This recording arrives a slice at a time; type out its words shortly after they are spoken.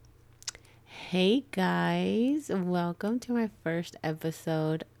Hey guys, welcome to my first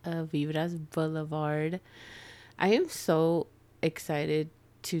episode of Vibras Boulevard. I am so excited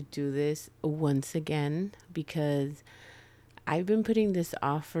to do this once again because I've been putting this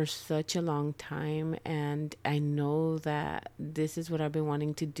off for such a long time, and I know that this is what I've been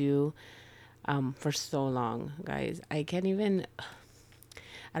wanting to do for so long, guys. I don't even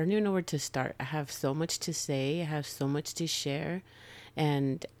know where to start. I have so much to say, I have so much to share,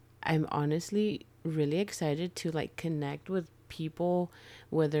 and I'm honestly really excited to like connect with people,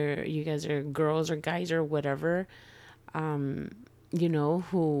 whether you guys are girls or guys or whatever, who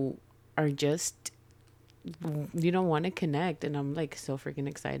are just, want to connect. And I'm like so freaking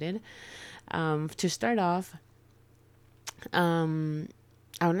excited. To start off, um,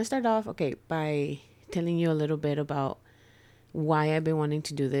 I want to start off, okay, by telling you a little bit about why I've been wanting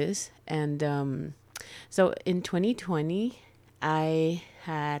to do this. And so in 2020, I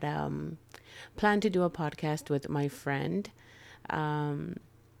had planned to do a podcast with my friend. Um,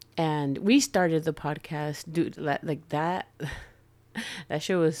 and we started the podcast, dude, like that. That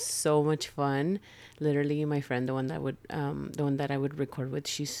show was so much fun. Literally, my friend, the one that I would record with,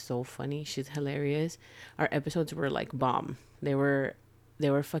 she's so funny. She's hilarious. Our episodes were like bomb. They were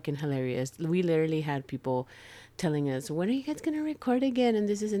fucking hilarious. We literally had people telling us, "When are you guys gonna record again?" And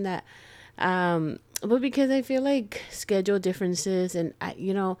this and that. But because I feel like schedule differences, and I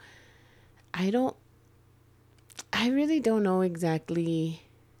don't, I really don't know exactly.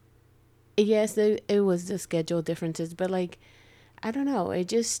 Yes, it was the schedule differences, but like I don't know.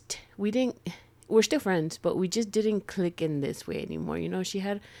 We didn't, we're still friends, but we just didn't click in this way anymore. She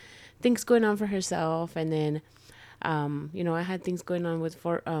had things going on for herself. And then, I had things going on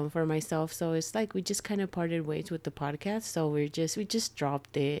for myself. So it's like we just kind of parted ways with the podcast. So we just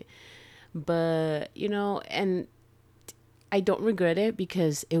dropped it. But, and I don't regret it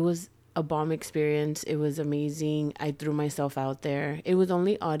because it was a bomb experience. It was amazing. I threw myself out there. It was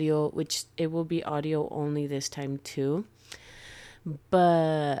only audio, which it will be audio only this time too.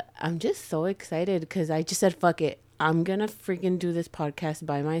 But I'm just so excited because I just said, fuck it. I'm going to freaking do this podcast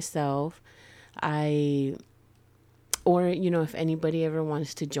by myself. I, or, if anybody ever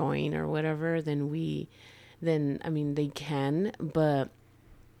wants to join or whatever, I mean, they can. But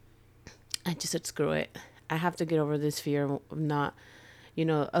I just said, screw it. I have to get over this fear of not,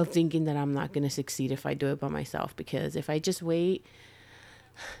 of thinking that I'm not going to succeed if I do it by myself. Because if I just wait,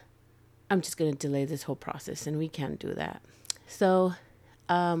 I'm just going to delay this whole process, and we can't do that. So,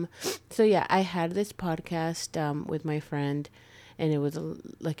 yeah, I had this podcast with my friend, and it was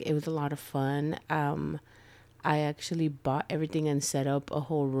a lot of fun. I actually bought everything and set up a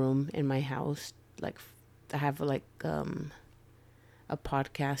whole room in my house. Like, I have a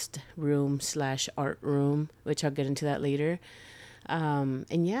podcast room / art room, which I'll get into that later.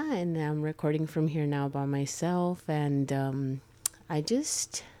 And yeah, and I'm recording from here now by myself, and I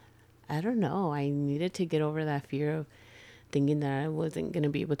don't know. I needed to get over that fear of thinking that I wasn't going to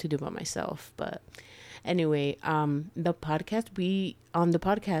be able to do by myself. But anyway, on the podcast,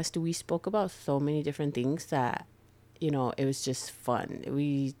 we spoke about so many different things that, it was just fun.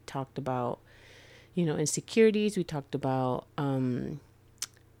 We talked about, insecurities. We talked about,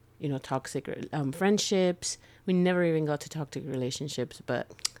 toxic friendships. We never even got to toxic relationships,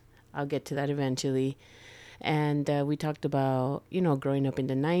 but I'll get to that eventually. And we talked about, growing up in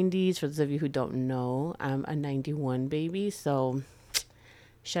the 90s. For those of you who don't know, I'm a 91 baby. So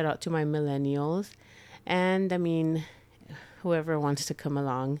shout out to my millennials. And I mean, whoever wants to come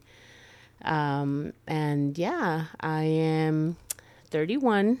along. And yeah, I am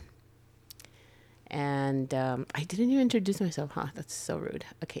 31. And I didn't even introduce myself, huh? That's so rude.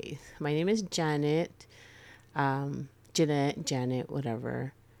 Okay, my name is Janet. Janet,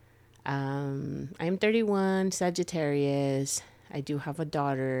 whatever. I'm 31, Sagittarius. I do have a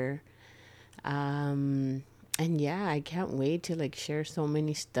daughter. And yeah, I can't wait to like share so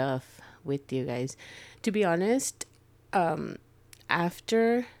many stuff with you guys. To be honest,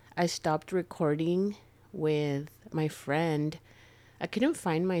 after I stopped recording with my friend, I couldn't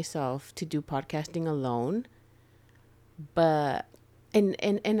find myself to do podcasting alone. But and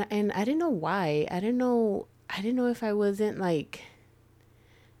I didn't know why. I didn't know if I wasn't like,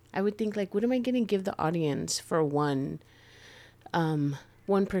 I would think like, what am I going to give the audience for one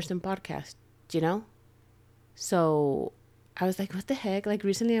person podcast, you know? So I was like, what the heck? Like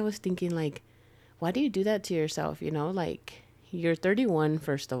recently I was thinking like, why do you do that to yourself? Like you're 31,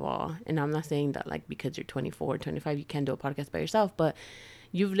 first of all. And I'm not saying that like, because you're 24, 25, you can't do a podcast by yourself, but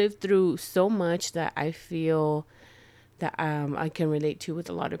you've lived through so much that I feel that I can relate to with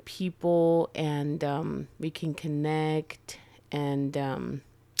a lot of people, and we can connect, and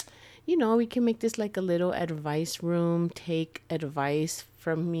we can make this like a little advice room. Take advice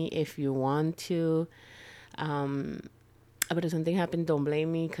from me if you want to. Um, but if something happened, don't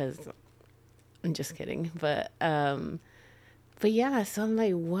blame me, because I'm just kidding. But yeah, so I'm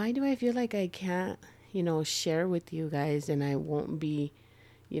like, why do I feel like I can't, share with you guys, and I won't be,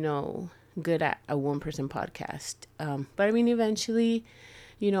 you know, good at a one person podcast? But I mean, eventually,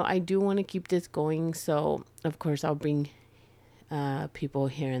 I do want to keep this going. So of course I'll bring people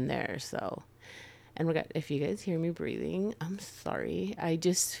here and there. So, and if you guys hear me breathing, I'm sorry. I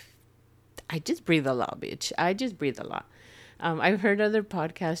just breathe a lot, bitch. I just breathe a lot. I've heard other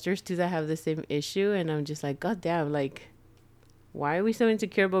podcasters too that have the same issue, and I'm just like, God damn, like, why are we so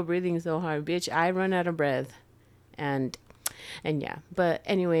insecure about breathing so hard, bitch? I run out of breath, and yeah. But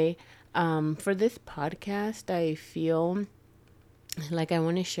anyway, for this podcast, I feel like I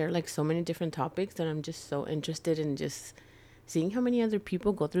want to share like so many different topics that I'm just so interested in just seeing how many other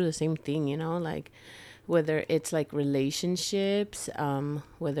people go through the same thing, like whether it's like relationships,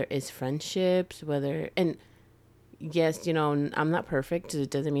 whether it's friendships, and yes, I'm not perfect. It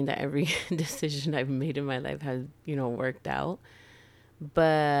doesn't mean that every decision I've made in my life has, worked out.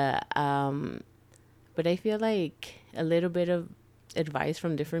 But I feel like a little bit of advice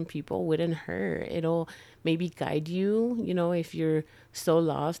from different people wouldn't hurt. It'll maybe guide you, if you're so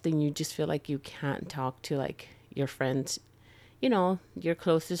lost and you just feel like you can't talk to like your friends, your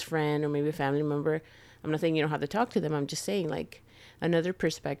closest friend or maybe a family member. I'm not saying you don't have to talk to them. I'm just saying like another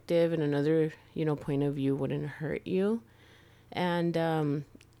perspective and another, point of view wouldn't hurt you. And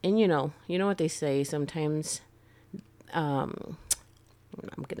you know what they say sometimes, I'm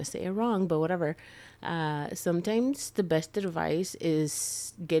gonna say it wrong, but whatever. Sometimes the best advice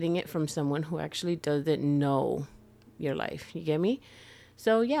is getting it from someone who actually doesn't know your life. You get me?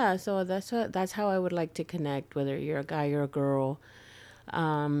 So yeah, so that's how I would like to connect, whether you're a guy or a girl.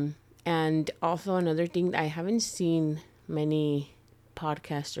 And also another thing that I haven't seen many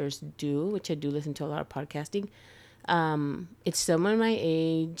podcasters do, which I do listen to a lot of podcasting. It's someone my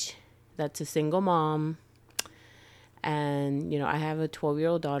age that's a single mom, and I have a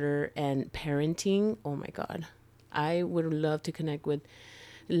 12-year-old daughter, and parenting, oh my god, I would love to connect with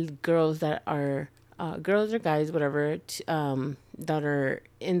girls that are girls or guys, whatever, that are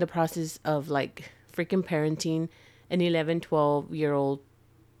in the process of like freaking parenting an 11-12-year-old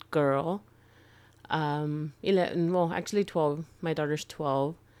girl. 11, well, actually 12. My daughter's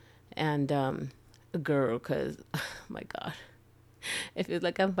 12, and a girl, because oh my god, it feels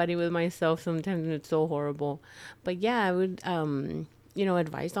like I'm fighting with myself sometimes, and it's so horrible. But yeah, I would,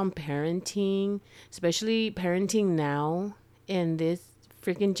 advice on parenting, especially parenting now in this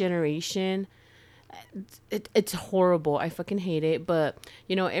freaking generation. It's horrible. I fucking hate it. But,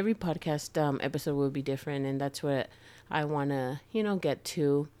 every podcast episode will be different, and that's what I want to, get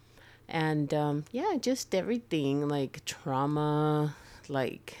to. And yeah, just everything, like trauma,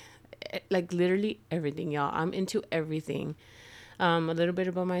 like literally everything, y'all. I'm into everything. A little bit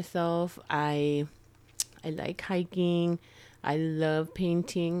about myself. I like hiking. I love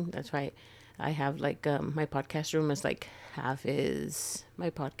painting. That's right. I have like my podcast room is like half is my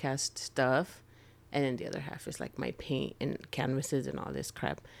podcast stuff, and then the other half is like my paint and canvases and all this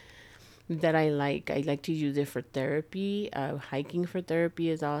crap that I like. I like to use it for therapy. Hiking for therapy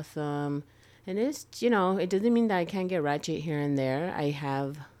is awesome. And it's, it doesn't mean that I can't get ratchet here and there.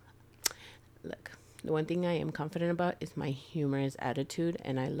 Look, the one thing I am confident about is my humorous attitude,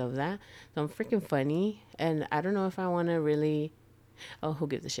 and I love that. So I'm freaking funny, and I don't know if I want to really, oh, who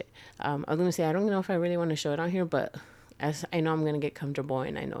gives a shit? I was going to say, I don't know if I really want to show it on here, but as I know I'm going to get comfortable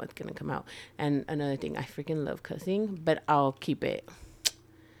and I know it's going to come out. And another thing, I freaking love cussing, but I'll keep it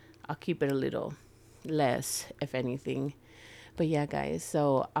a little less, if anything. But yeah, guys,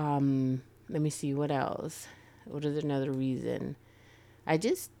 so let me see what else. What is another reason? I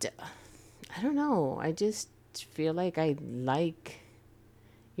don't know. I just feel like I like,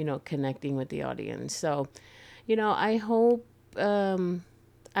 connecting with the audience. So, I hope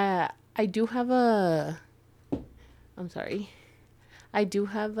I do have I'm sorry. I do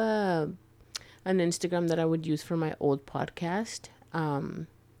have an Instagram that I would use for my old podcast.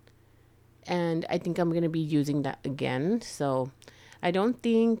 And I think I'm going to be using that again. So I don't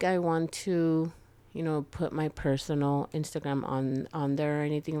think I want to, put my personal Instagram on there or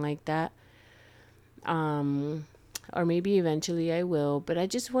anything like that. Or maybe eventually I will, but I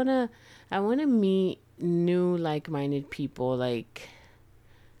want to meet new like-minded people. Like,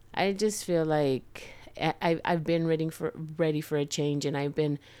 I just feel like I've been ready for a change, and I've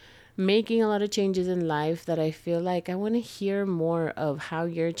been making a lot of changes in life that I feel like I want to hear more of how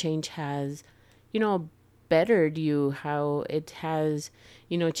your change has, bettered you, how it has,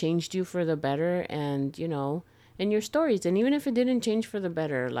 changed you for the better, and, and your stories. And even if it didn't change for the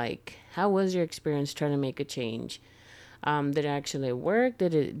better, like, how was your experience trying to make a change? Did it actually work?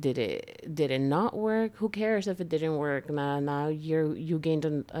 Did it not work? Who cares if it didn't work? Now you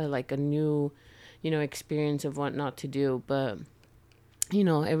gained like a new, experience of what not to do. But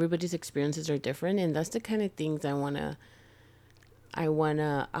everybody's experiences are different, and that's the kind of things I wanna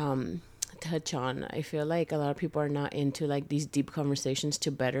touch on. I feel like a lot of people are not into like these deep conversations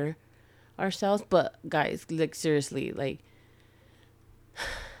to better ourselves. But guys, like, seriously, like,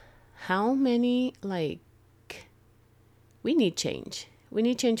 how many, like, we need change. We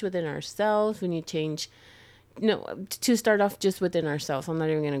need change within ourselves. We need change. No, to start off just within ourselves. I'm not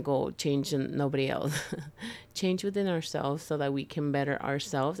even going to go change in nobody else. Change within ourselves so that we can better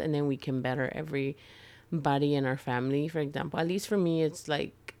ourselves, and then we can better everybody in our family. For example, at least for me, it's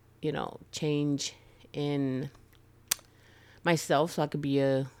like, change in myself so I could be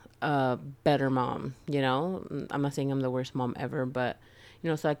a better mom. I'm not saying I'm the worst mom ever, but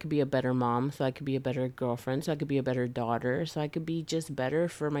so I could be a better mom, so I could be a better girlfriend, so I could be a better daughter, so I could be just better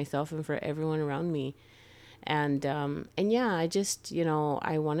for myself and for everyone around me. And yeah, I just,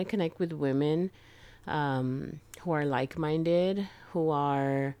 I want to connect with women who are like-minded, who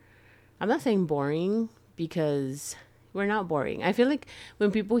are, I'm not saying boring, because we're not boring. I feel like when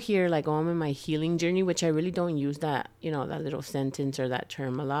people hear like, oh, I'm in my healing journey, which I really don't use that, that little sentence or that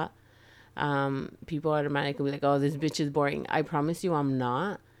term a lot. People automatically be like, oh, this bitch is boring. I promise you I'm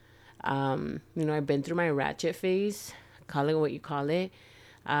not. I've been through my ratchet phase, call it what you call it.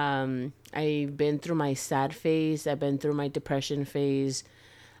 I've been through my sad phase. I've been through my depression phase.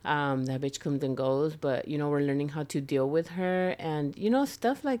 That bitch comes and goes, but we're learning how to deal with her, and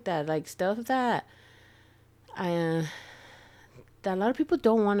stuff like that, like stuff that that a lot of people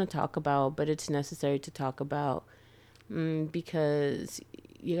don't want to talk about, but it's necessary to talk about. Because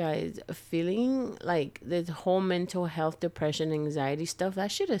you guys, feeling like this whole mental health, depression, anxiety stuff,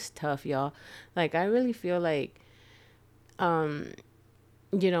 that shit is tough, y'all. Like, I really feel like,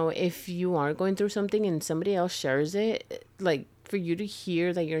 if you are going through something and somebody else shares it, like, for you to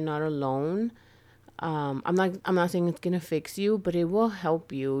hear that you're not alone, I'm not saying it's gonna fix you, but it will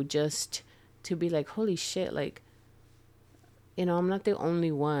help you just to be like, holy shit, like, I'm not the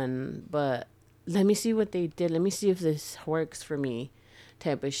only one, but let me see what they did. Let me see if this works for me,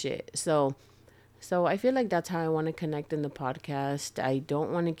 type of shit. So I feel like that's how I want to connect in the podcast. I don't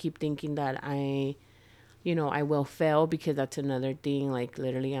want to keep thinking that I will fail, because that's another thing. Like,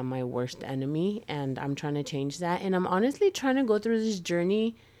 literally, I'm my worst enemy, and I'm trying to change that. And I'm honestly trying to go through this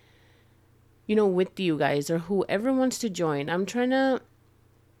journey, with you guys or whoever wants to join. I'm trying to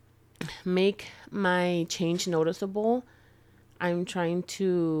make my change noticeable. I'm trying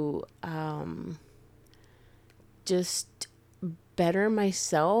to just better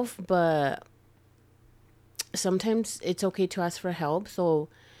myself, but sometimes it's okay to ask for help. So,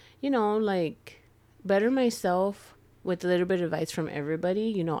 like, better myself with a little bit of advice from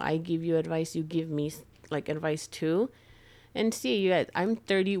everybody. I give you advice, you give me like advice too. And see, you guys, I'm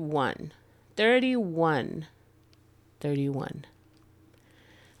 31.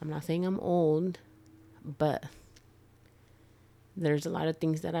 I'm not saying I'm old, but there's a lot of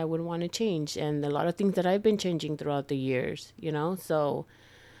things that I would want to change, and a lot of things that I've been changing throughout the years, so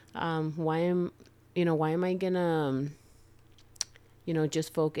why am I gonna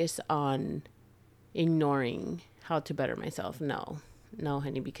just focus on ignoring how to better myself? No,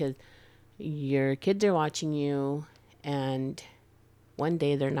 honey, because your kids are watching you, and one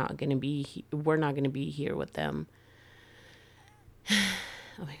day we're not gonna be here with them.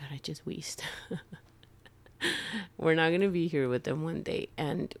 Oh my god, I just wheezed. We're not going to be here with them one day.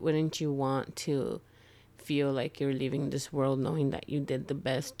 And wouldn't you want to feel like you're leaving this world knowing that you did the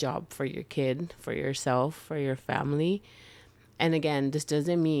best job for your kid, for yourself, for your family? And again, this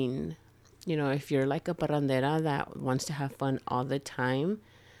doesn't mean, if you're like a parrandera that wants to have fun all the time,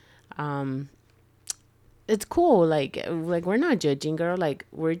 it's cool. Like we're not judging, girl. Like,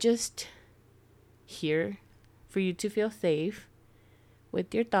 we're just here for you to feel safe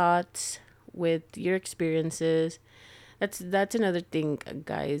with your thoughts, with your experiences. That's another thing,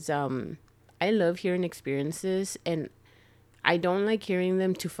 guys. I love hearing experiences, and I don't like hearing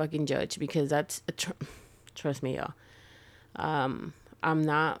them to fucking judge, because that's trust me, y'all. I'm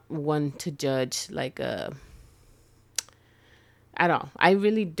not one to judge like at all. I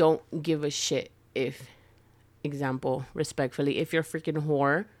really don't give a shit if, example, respectfully, if you're a freaking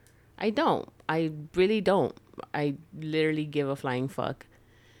whore. I really don't. I literally give a flying fuck.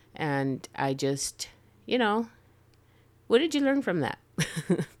 And I just, what did you learn from that?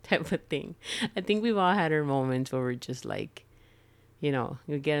 type of thing. I think we've all had our moments where we're just like, you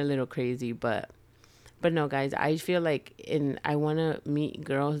get a little crazy, but no, guys, I feel like I want to meet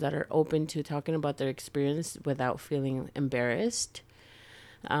girls that are open to talking about their experience without feeling embarrassed.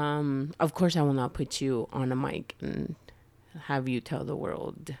 Of course, I will not put you on a mic and have you tell the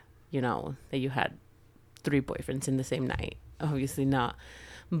world, that you had 3 boyfriends in the same night. Obviously not.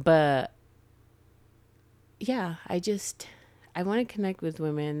 But yeah, I want to connect with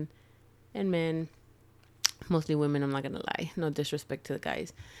women and men, mostly women. I'm not going to lie. No disrespect to the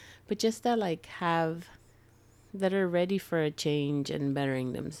guys, but just that are ready for a change and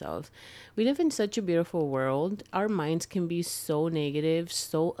bettering themselves. We live in such a beautiful world. Our minds can be so negative,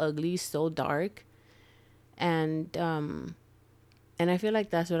 so ugly, so dark. And I feel like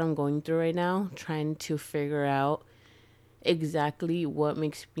that's what I'm going through right now, trying to figure out exactly what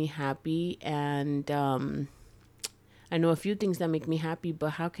makes me happy. And I know a few things that make me happy,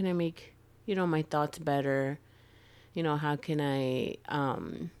 but how can I make, my thoughts better? How can I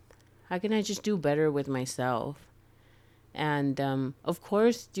just do better with myself? And of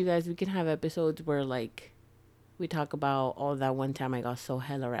course, you guys, we can have episodes where like we talk about all that one time I got so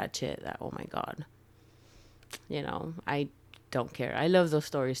hella ratchet that, oh my God, I don't care. I love those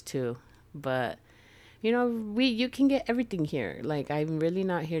stories too. But you can get everything here. Like, I'm really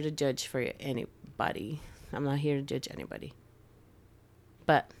not here to judge for anybody. I'm not here to judge anybody.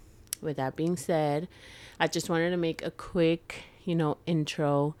 But with that being said, I just wanted to make a quick,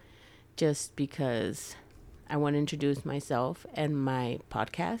 intro, just because I want to introduce myself and my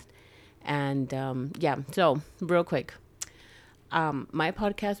podcast. And so real quick, my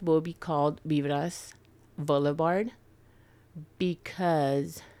podcast will be called Vibras Boulevard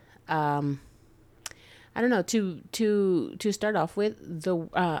because I don't know, to start off with,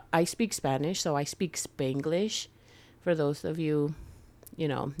 I speak Spanish, so I speak Spanglish. For those of you,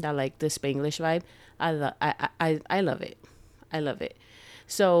 that like the Spanglish vibe, I love it. I love it.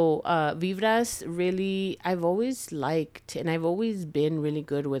 So Vibras, really, I've always liked, and I've always been really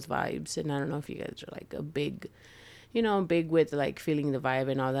good with vibes. And I don't know if you guys are like a big with like feeling the vibe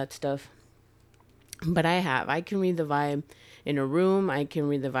and all that stuff. But I can read the vibe in a room. I can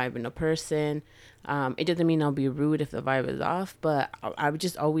read the vibe in a person. It doesn't mean I'll be rude if the vibe is off, but I've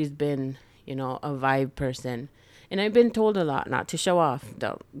just always been, a vibe person. And I've been told a lot not to show off,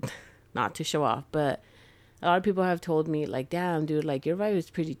 though, not to show off. But a lot of people have told me, like, damn, dude, like, your vibe is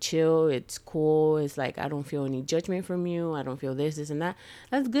pretty chill. It's cool. It's like, I don't feel any judgment from you. I don't feel this and that.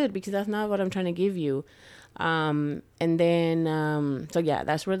 That's good, because that's not what I'm trying to give you. And then, so yeah,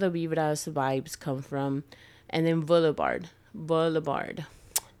 that's where the Vibras vibes come from. And then Boulevard.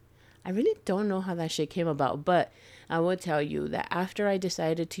 I really don't know how that shit came about, but I will tell you that after I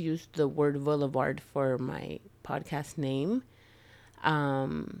decided to use the word Boulevard for my podcast name,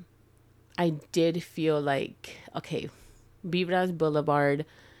 I did feel like, okay, Vibras Boulevard,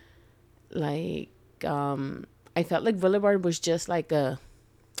 like, I felt like Boulevard was just like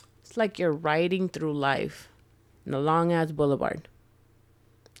it's like you're riding through life in a long ass boulevard.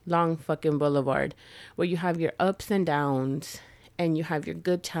 Long fucking boulevard where you have your ups and downs and you have your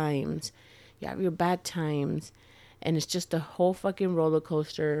good times, you have your bad times, and it's just a whole fucking roller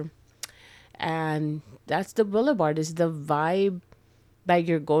coaster. And that's the boulevard, is the vibe that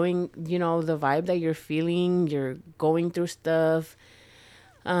you're going, the vibe that you're feeling. You're going through stuff.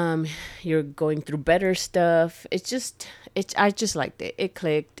 You're going through better stuff. I just liked it. It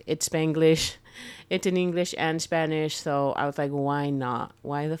clicked. It's Spanglish. It's in English and Spanish. So I was like, why not?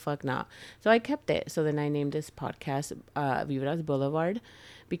 Why the fuck not? So I kept it. So then I named this podcast Vibras Boulevard,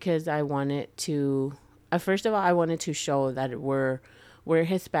 because I wanted to, first of all, I wanted to show that we're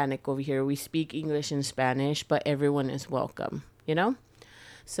Hispanic over here. We speak English and Spanish, but everyone is welcome,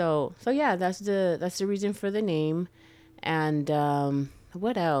 So yeah, that's the reason for the name. And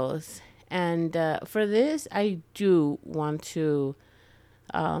what else? And for this, I do want to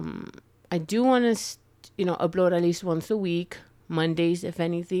upload at least once a week, Mondays, if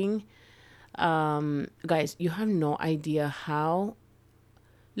anything. Guys, you have no idea how,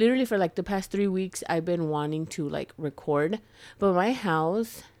 literally for like the past 3 weeks, I've been wanting to like record, but my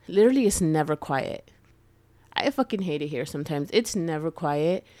house literally is never quiet. I fucking hate it here sometimes. It's never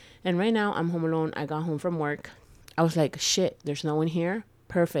quiet. And right now I'm home alone. I got home from work. I was like, shit, there's no one here.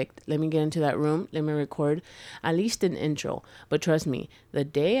 Perfect. Let me get into that room. Let me record at least an intro. But trust me, the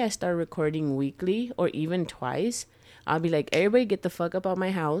day I start recording weekly or even twice, I'll be like, everybody get the fuck up out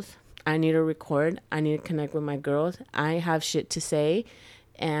my house. I need to record. I need to connect with my girls. I have shit to say.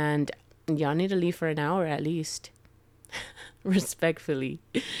 And y'all need to leave for an hour at least. Respectfully.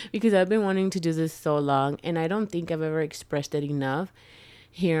 Because I've been wanting to do this so long. And I don't think I've ever expressed it enough.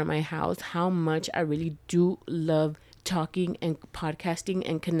 here in my house how much I really do love talking and podcasting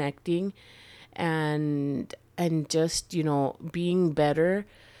and connecting and just, being better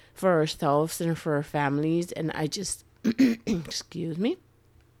for ourselves and for our families. And I just excuse me,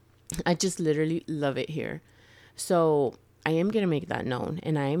 I just literally love it here. So I am going to make that known,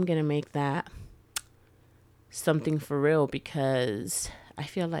 and I am going to make that something for real, because I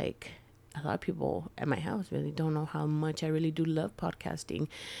feel like a lot of people at my house really don't know how much I really do love podcasting,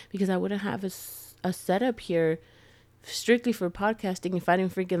 because I wouldn't have a setup here strictly for podcasting if I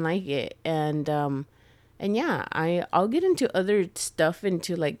didn't freaking like it. And yeah, I'll get into other stuff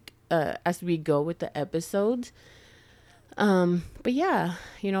into like as we go with the episodes. But yeah,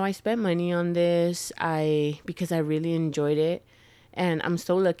 I spent money on this because I really enjoyed it. And I'm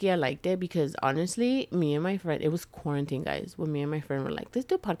so lucky I liked it, because honestly, me and my friend, it was quarantine, guys, when me and my friend were like, let's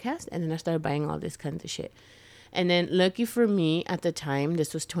do a podcast. And then I started buying all this kind of shit. And then lucky for me at the time,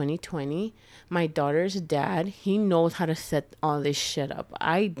 this was 2020, my daughter's dad, he knows how to set all this shit up.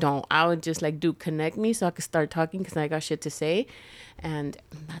 I don't. I would just like, dude, connect me so I could start talking, because I got shit to say. And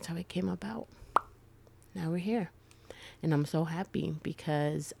that's how it came about. Now we're here. And I'm so happy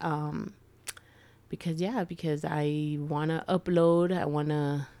because I want to upload. I want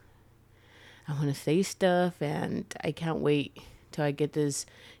to say stuff, and I can't wait till I get this,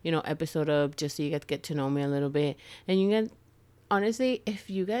 episode up, just so you guys get to know me a little bit. And you guys, honestly, if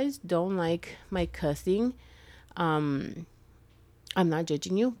you guys don't like my cussing, I'm not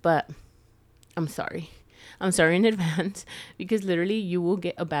judging you, but I'm sorry. I'm sorry in advance, because literally you will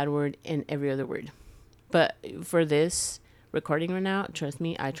get a bad word in every other word. But for this recording right now, trust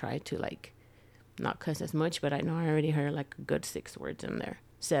me, I try to like not cuss as much, but I know I already heard like a good 6 words in there.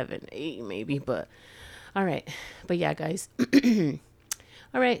 7, 8 maybe, but all right. But yeah, guys.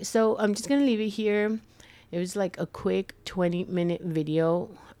 All right, so I'm just gonna leave it here. It was like a quick 20-minute video.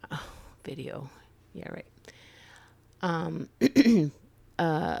 Yeah, right.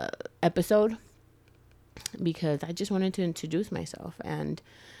 Episode, because I just wanted to introduce myself, and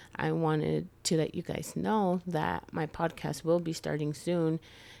I wanted to let you guys know that my podcast will be starting soon,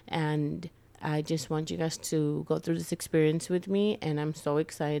 and I just want you guys to go through this experience with me, and I'm so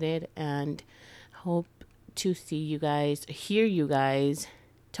excited, and hope to see you guys, hear you guys,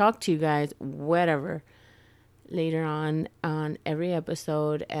 talk to you guys, whatever, later on every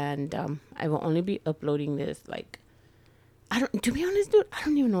episode. And I will only be uploading this like, to be honest, dude, I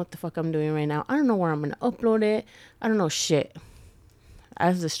don't even know what the fuck I'm doing right now. I don't know where I'm gonna upload it. I don't know shit.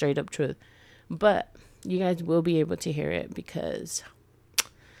 That's the straight up truth. But you guys will be able to hear it, because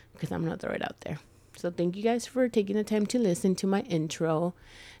I'm gonna throw it out there. So thank you guys for taking the time to listen to my intro,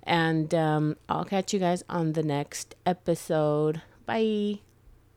 and I'll catch you guys on the next episode. Bye.